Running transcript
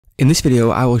In this video,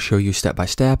 I will show you step by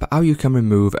step how you can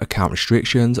remove account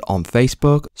restrictions on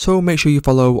Facebook. So make sure you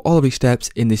follow all of these steps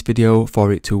in this video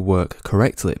for it to work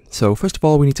correctly. So first of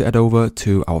all, we need to head over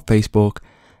to our Facebook,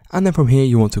 and then from here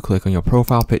you want to click on your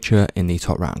profile picture in the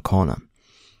top right hand corner.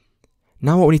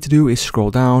 Now what we need to do is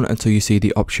scroll down until you see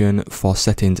the option for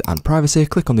settings and privacy.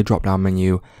 Click on the drop down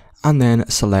menu and then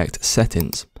select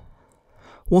settings.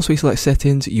 Once we select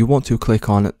settings, you want to click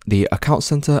on the account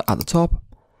center at the top.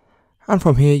 And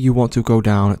from here, you want to go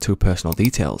down to personal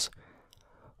details.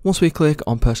 Once we click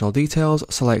on personal details,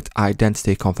 select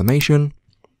identity confirmation.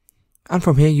 And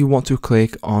from here, you want to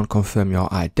click on confirm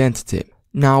your identity.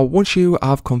 Now, once you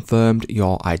have confirmed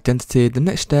your identity, the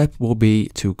next step will be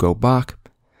to go back.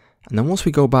 And then once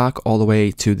we go back all the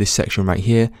way to this section right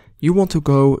here, you want to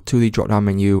go to the drop down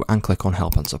menu and click on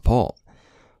help and support.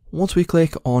 Once we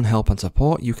click on help and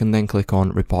support, you can then click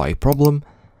on report a problem.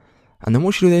 And then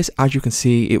once you do this, as you can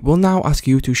see, it will now ask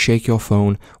you to shake your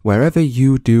phone wherever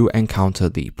you do encounter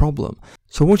the problem.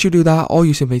 So once you do that, all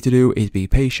you simply need to do is be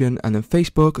patient, and then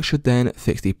Facebook should then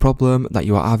fix the problem that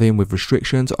you are having with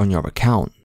restrictions on your account.